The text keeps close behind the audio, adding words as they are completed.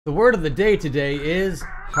The word of the day today is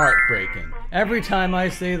heartbreaking. Every time I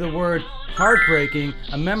say the word heartbreaking,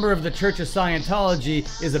 a member of the Church of Scientology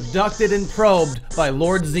is abducted and probed by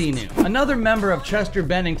Lord Xenu. Another member of Chester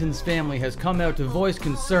Bennington's family has come out to voice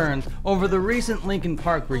concerns over the recent Linkin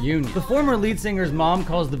Park reunion. The former lead singer's mom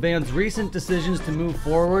calls the band's recent decisions to move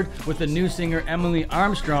forward with the new singer Emily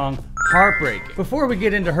Armstrong heartbreaking. Before we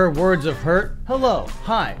get into her words of hurt, hello,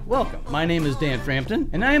 hi, welcome. My name is Dan Frampton,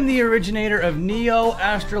 and I am the originator of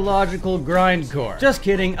neo-astrological grindcore. Just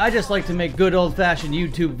kidding, I just like to make good old-fashioned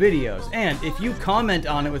YouTube videos, and if you comment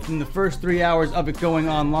on it within the first 3 hours of it going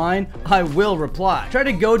online, I will reply. Try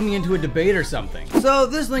to goad me into a debate or something. So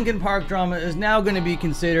this Linkin Park drama is now going to be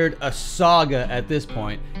considered a saga at this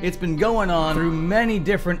point. It's been going on through many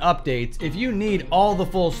different updates. If you need all the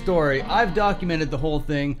full story, I've documented the whole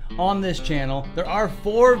thing on this channel. There are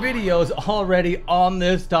 4 videos already on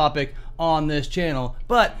this topic on this channel,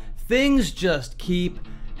 but things just keep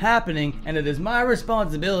happening, and it is my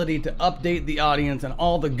responsibility to update the audience on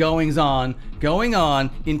all the going on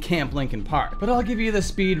in Camp Linkin Park. But I'll give you the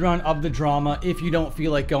speed run of the drama if you don't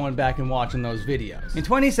feel like going back and watching those videos. In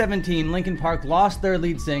 2017, Linkin Park lost their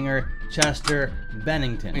lead singer, Chester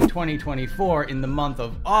Bennington. In 2024, in the month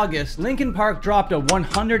of August, Linkin Park dropped a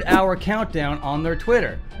 100-hour countdown on their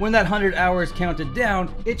Twitter. When that 100 hours counted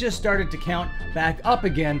down, it just started to count back up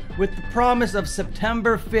again, with the promise of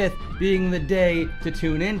September 5th being the day to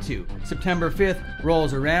tune into. September 5th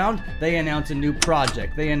rolls around, they announce a new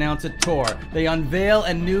project, they announce a tour, they unveil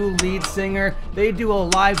a new lead singer, they do a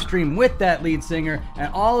live stream with that lead singer,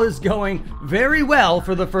 and all is going very well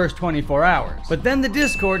for the first 24 hours. But then the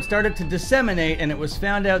Discord started to disseminate, and it was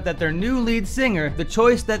found out that their new lead singer, the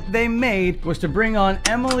choice that they made was to bring on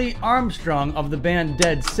Emily Armstrong of the band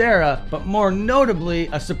Dead Sarah, but more notably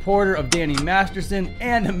a supporter of Danny Masterson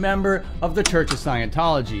and a member of the Church of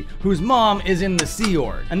Scientology, whose mom is in the Sea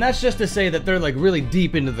Org. And that's just to say that they're like really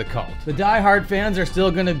deep into the cult. The die-hard fans are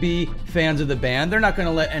still gonna be fans of the band. They're not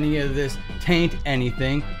gonna let any of this taint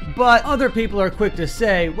anything, but other people are quick to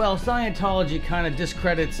say, well, Scientology kind of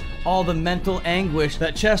discredits all the mental anguish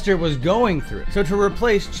that Chester was going through. So to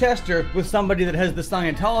replace Chester with somebody that has the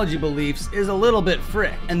Scientology beliefs is a little bit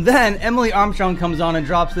frick. And then Emily Armstrong comes on and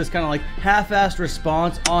drops this kind of like half-assed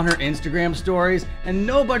response on her Instagram stories, and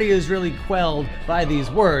nobody is really quelled by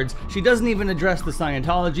these words. She doesn't even address the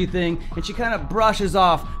Scientology thing, and she kind of brushes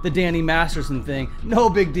off the Danny Masterson thing. No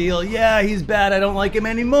big deal. Yeah, he's bad. I don't like him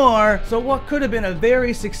anymore. So what could have been a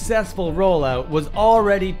very successful rollout was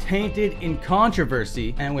already tainted in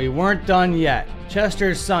controversy, and we weren't done yet.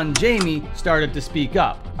 Chester's son Jamie started to speak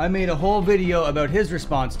up. I made a whole video about his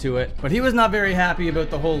response to it, but he was not very happy about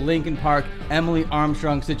the whole Linkin Park Emily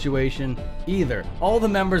Armstrong situation either. All the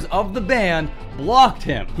members of the band blocked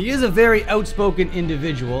him. He is a very outspoken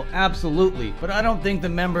individual, absolutely, but I don't think the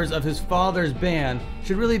members of his father's band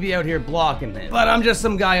should really be out here blocking him. But I'm just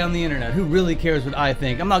some guy on the internet who really cares what I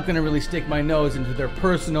think. I'm not gonna really stick my nose into their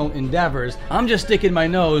personal endeavors. I'm just sticking my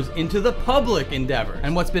nose into the public endeavor.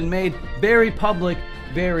 And what's been made very public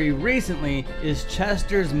very recently is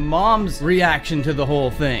Chester's mom's reaction to the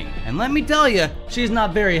whole thing. And let me tell you, she's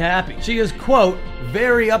not very happy. She is, quote,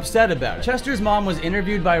 very upset about it. Chester's mom was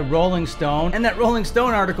interviewed by Rolling Stone, and that Rolling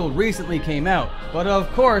Stone article recently came out. But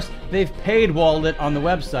of course, they've paywalled it on the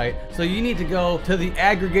website, so you need to go to the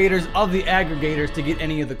aggregators of the aggregators to get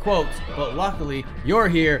any of the quotes. But luckily, you're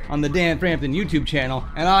here on the Dan Frampton YouTube channel,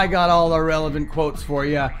 and I got all the relevant quotes for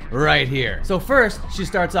you right here. So first, she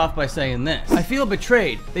starts off by saying this: I feel betrayed.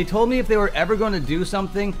 They told me if they were ever going to do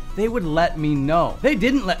something, they would let me know. They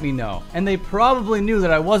didn't let me know, and they probably knew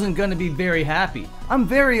that I wasn't going to be very happy. I'm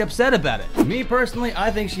very upset about it. Me personally,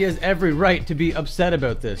 I think she has every right to be upset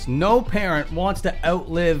about this. No parent wants to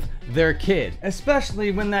outlive their kid,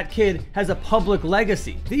 especially when that kid has a public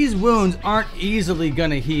legacy. These wounds aren't easily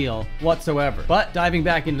gonna heal whatsoever. But diving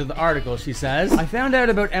back into the article, she says, I found out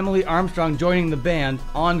about Emily Armstrong joining the band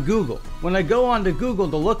on Google. When I go onto Google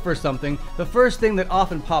to look for something, the first thing that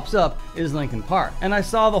often pops up is Linkin Park. And I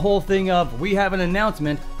saw the whole thing of, we have an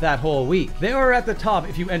announcement that whole week. They are at the top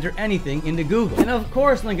if you enter anything into Google. And of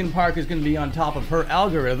course Linkin Park is gonna be on top of her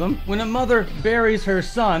algorithm. When a mother buries her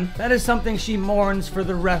son, that is something she mourns for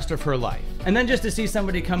the rest of her life. And then just to see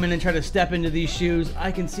somebody come in and try to step into these shoes,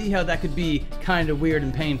 I can see how that could be kind of weird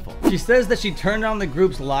and painful. She says that she turned on the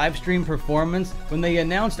group's live stream performance when they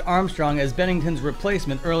announced Armstrong as Bennington's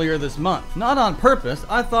replacement earlier this month. Not on purpose.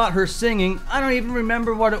 I thought her singing, I don't even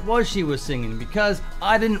remember what it was she was singing because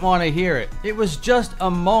I didn't want to hear it. It was just a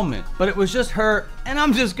moment, but it was just her, and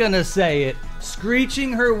I'm just gonna say it,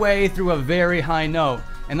 screeching her way through a very high note.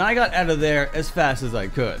 and I got out of there as fast as I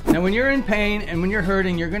could. Now, when you're in pain and when you're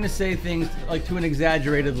hurting, you're gonna say things like to an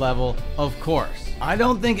exaggerated level, of course. I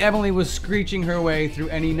don't think Emily was screeching her way through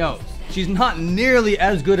any notes. She's not nearly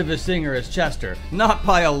as good of a singer as Chester, not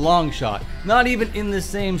by a long shot, not even in the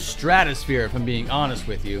same stratosphere if I'm being honest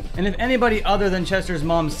with you. And if anybody other than Chester's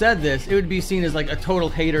mom said this, it would be seen as like a total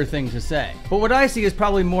hater thing to say. But what I see is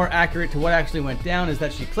probably more accurate to what actually went down is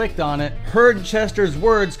that she clicked on it, heard Chester's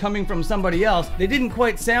words coming from somebody else, they didn't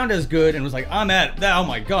quite sound as good, and was like, I'm at it, oh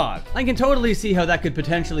my god. I can totally see how that could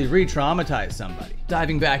potentially re-traumatize somebody.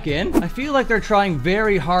 Diving back in, I feel like they're trying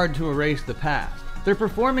very hard to erase the past. They're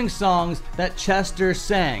performing songs that Chester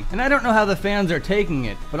sang, and I don't know how the fans are taking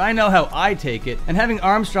it, but I know how I take it, and having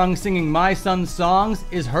Armstrong singing my son's songs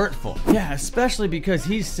is hurtful. Yeah, especially because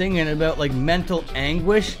he's singing about like mental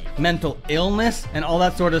anguish, mental illness, and all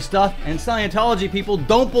that sort of stuff, and Scientology people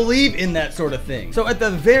don't believe in that sort of thing. So at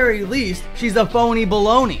the very least, she's a phony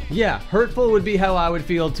baloney. Yeah, hurtful would be how I would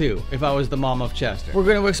feel too, if I was the mom of Chester. We're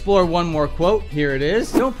going to explore one more quote, here it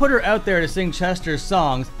is. Don't put her out there to sing Chester's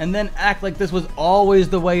songs, and then act like this was always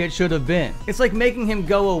the way it should have been. It's like making him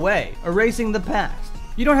go away, erasing the past.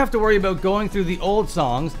 You don't have to worry about going through the old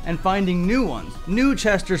songs and finding new ones, new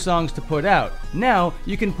Chester songs to put out. Now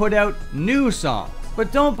you can put out new songs.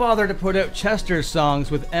 But don't bother to put out Chester's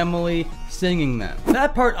songs with Emily singing them.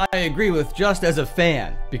 That part I agree with just as a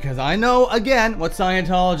fan, because I know, again, what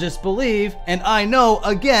Scientologists believe, and I know,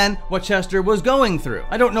 again, what Chester was going through.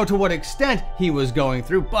 I don't know to what extent he was going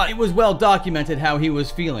through, but it was well documented how he was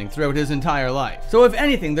feeling throughout his entire life. So if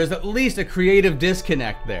anything, there's at least a creative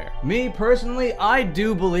disconnect there. Me, personally, I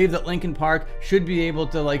do believe that Linkin Park should be able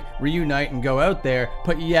to, like, reunite and go out there,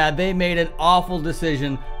 but yeah, they made an awful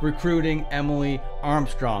decision recruiting Emily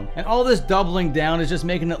Armstrong. And all this doubling down is just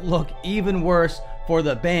making it look even worse for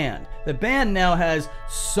the band. The band now has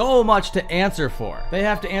so much to answer for. They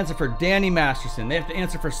have to answer for Danny Masterson. They have to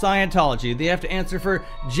answer for Scientology. They have to answer for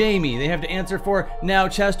Jamie. They have to answer for now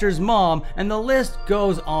Chester's mom, and the list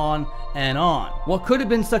goes on and on. What could have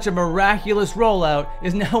been such a miraculous rollout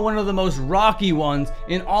is now one of the most rocky ones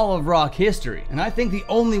in all of rock history. And I think the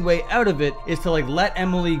only way out of it is to like let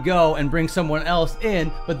Emily go and bring someone else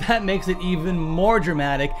in, but that makes it even more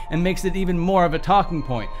dramatic and makes it even more of a talking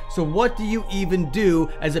point. So what do you even do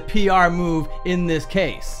as a PR move in this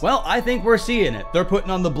case? Well, I think we're seeing it. They're putting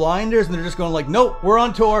on the blinders and they're just going like, nope, we're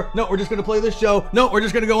on tour. No, we're just gonna play this show. No, we're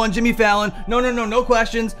just gonna go on Jimmy Fallon. No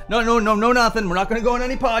questions. No, nothing. We're not gonna go on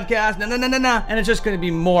any podcast. No. And it's just gonna be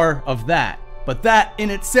more of that. But that in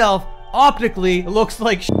itself, optically, looks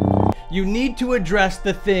like shit. You need to address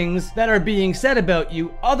the things that are being said about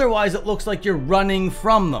you, otherwise it looks like you're running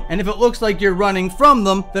from them. And if it looks like you're running from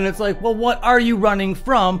them, then it's like, well, what are you running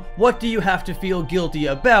from? What do you have to feel guilty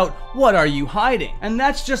about? What are you hiding? And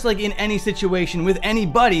that's just like in any situation with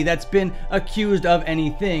anybody that's been accused of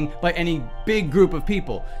anything by any big group of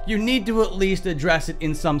people. You need to at least address it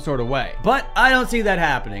in some sort of way. But I don't see that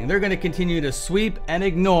happening. They're gonna continue to sweep and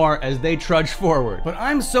ignore as they trudge forward. But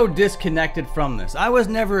I'm so disconnected from this. I was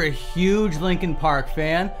never a huge Linkin Park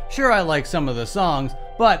fan. Sure, I like some of the songs,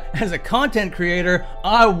 but as a content creator,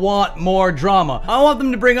 I want more drama. I want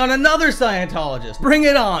them to bring on another Scientologist. Bring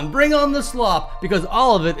it on. Bring on the slop, because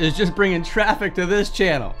all of it is just bringing traffic to this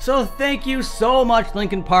channel. So thank you so much,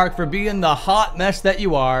 Linkin Park, for being the hot mess that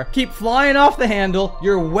you are. Keep flying off the handle.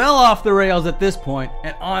 You're well off the rails at this point,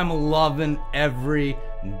 and I'm loving every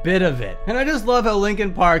bit of it. And I just love how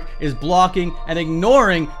Linkin Park is blocking and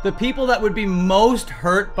ignoring the people that would be most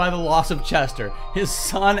hurt by the loss of Chester, his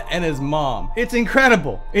son and his mom. It's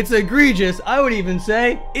incredible. It's egregious. I would even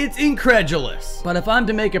say it's incredulous. But if I'm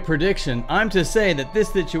to make a prediction, I'm to say that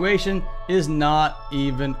this situation is not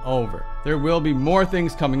even over. There will be more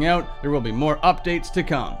things coming out. There will be more updates to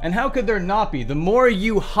come. And how could there not be? The more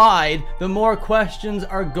you hide, the more questions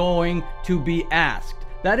are going to be asked.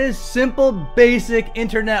 That is simple, basic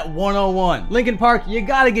internet 101. Linkin Park, you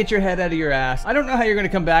gotta get your head out of your ass. I don't know how you're gonna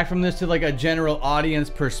come back from this to like a general audience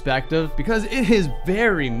perspective, because it is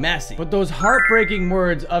very messy. But those heartbreaking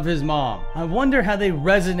words of his mom, I wonder how they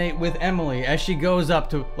resonate with Emily as she goes up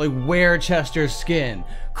to like wear Chester's skin.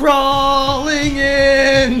 Crawling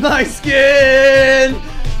in my skin,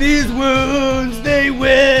 these wounds, they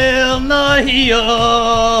will not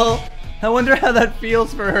heal. I wonder how that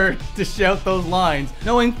feels for her to shout those lines,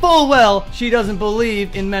 knowing full well she doesn't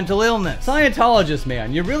believe in mental illness. Scientologists,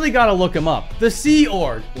 man, you really gotta look them up. The Sea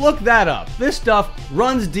Org, look that up. This stuff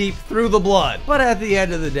runs deep through the blood. But at the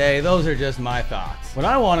end of the day, those are just my thoughts. What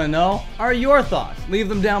I want to know are your thoughts. Leave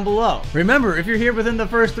them down below. Remember, if you're here within the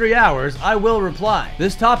first 3 hours, I will reply.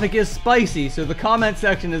 This topic is spicy, so the comment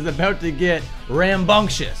section is about to get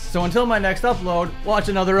rambunctious. So until my next upload, watch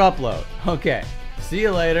another upload. Okay, see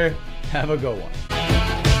you later. Have a good one.